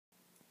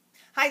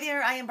Hi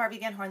there, I am Barbie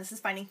Van Horn. This is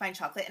Finding Fine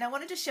Chocolate, and I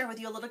wanted to share with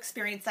you a little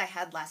experience I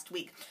had last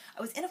week.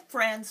 I was in a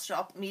Fran's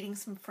shop meeting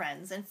some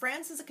friends, and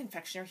Fran's is a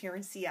confectioner here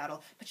in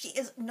Seattle, but she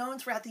is known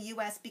throughout the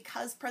U.S.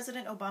 because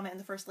President Obama and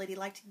the First Lady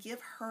like to give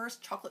her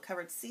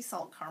chocolate-covered sea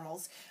salt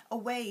caramels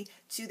away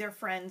to their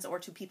friends or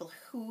to people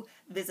who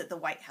visit the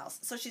White House.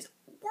 So she's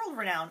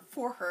world-renowned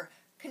for her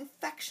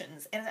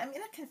confections, and I'm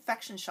in a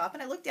confection shop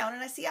and I look down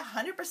and I see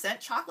 100%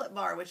 chocolate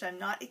bar, which I'm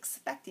not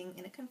expecting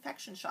in a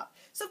confection shop.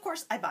 So of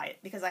course I buy it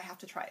because I have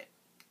to try it.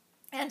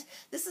 And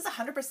this is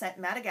 100%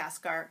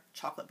 Madagascar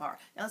chocolate bar.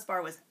 Now this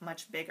bar was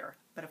much bigger,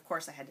 but of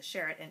course I had to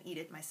share it and eat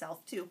it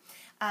myself too.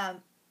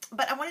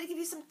 But I wanted to give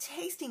you some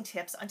tasting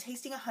tips on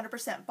tasting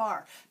 100%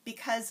 bar,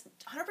 because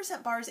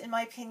 100% bars, in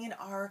my opinion,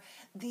 are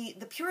the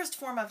purest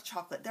form of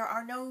chocolate.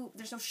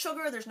 There's no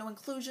sugar, there's no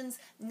inclusions,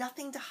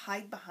 nothing to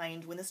hide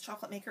behind when this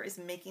chocolate maker is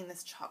making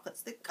this chocolate.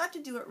 So they've got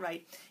to do it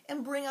right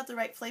and bring out the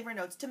right flavor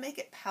notes to make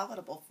it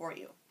palatable for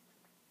you.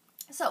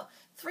 So,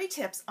 3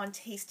 tips on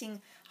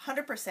tasting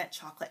 100%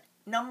 chocolate.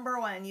 Number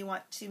 1, you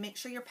want to make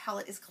sure your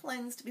palate is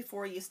cleansed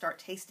before you start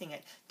tasting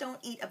it. Don't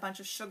eat a bunch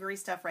of sugary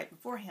stuff right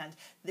beforehand.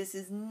 This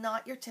is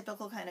not your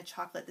typical kind of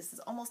chocolate. This is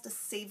almost a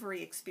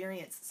savory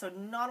experience, so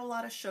not a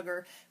lot of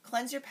sugar.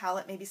 Cleanse your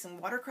palate, maybe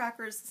some water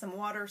crackers, some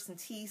water, some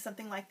tea,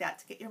 something like that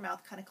to get your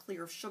mouth kind of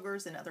clear of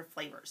sugars and other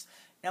flavors.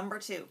 Number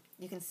 2,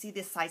 you can see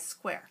this size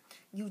square.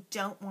 You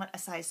don't want a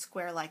size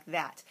square like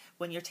that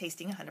when you're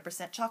tasting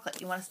 100% chocolate.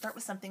 You want to start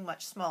with something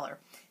much smaller.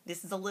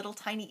 This is a little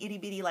tiny itty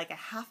bitty, like a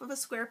half of a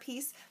square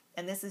piece,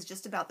 and this is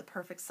just about the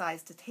perfect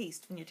size to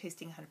taste when you're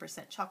tasting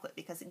 100% chocolate,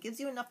 because it gives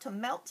you enough to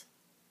melt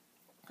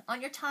on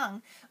your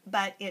tongue,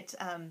 but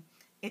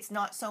it's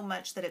not so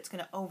much that it's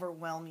going to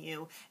overwhelm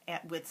you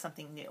with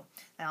something new.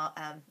 Now,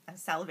 I'm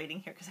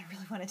salivating here because I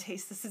really want to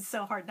taste this. It's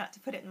so hard not to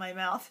put it in my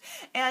mouth.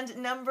 And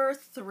number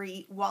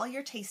 3, while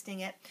you're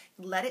tasting it,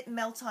 let it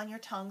melt on your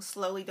tongue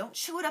slowly. Don't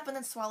chew it up and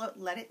then swallow it.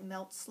 Let it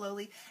melt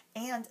slowly.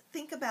 And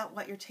think about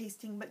what you're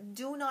tasting, but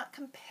do not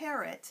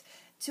compare it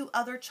to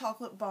other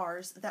chocolate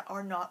bars that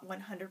are not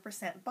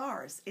 100%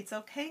 bars. It's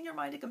okay in your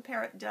mind to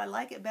compare it. Do I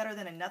like it better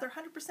than another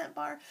 100%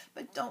 bar?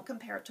 But don't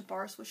compare it to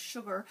bars with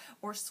sugar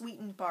or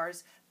sweetened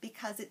bars,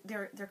 because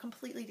they're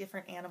completely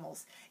different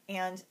animals.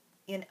 And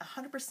in a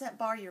 100%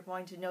 bar, you're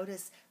going to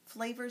notice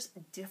flavors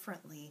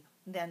differently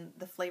than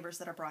the flavors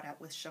that are brought out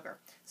with sugar.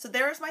 So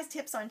there's my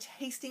tips on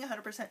tasting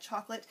 100%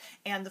 chocolate.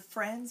 And the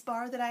Fran's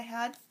bar that I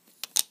had,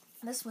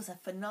 this was a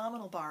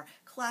phenomenal bar.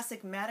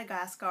 Classic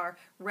Madagascar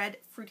red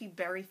fruity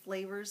berry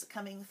flavors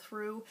coming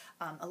through,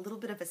 a little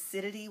bit of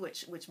acidity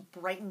which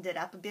brightened it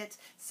up a bit.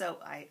 So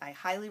I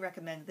highly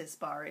recommend this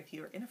bar. If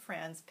you're in a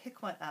Fran's,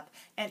 pick one up.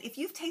 And if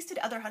you've tasted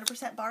other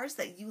 100% bars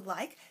that you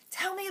like,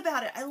 tell me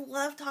about it. I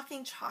love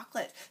talking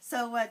chocolate.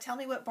 So tell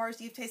me what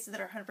bars you've tasted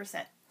that are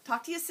 100%.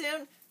 Talk to you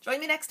soon. Join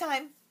me next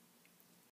time.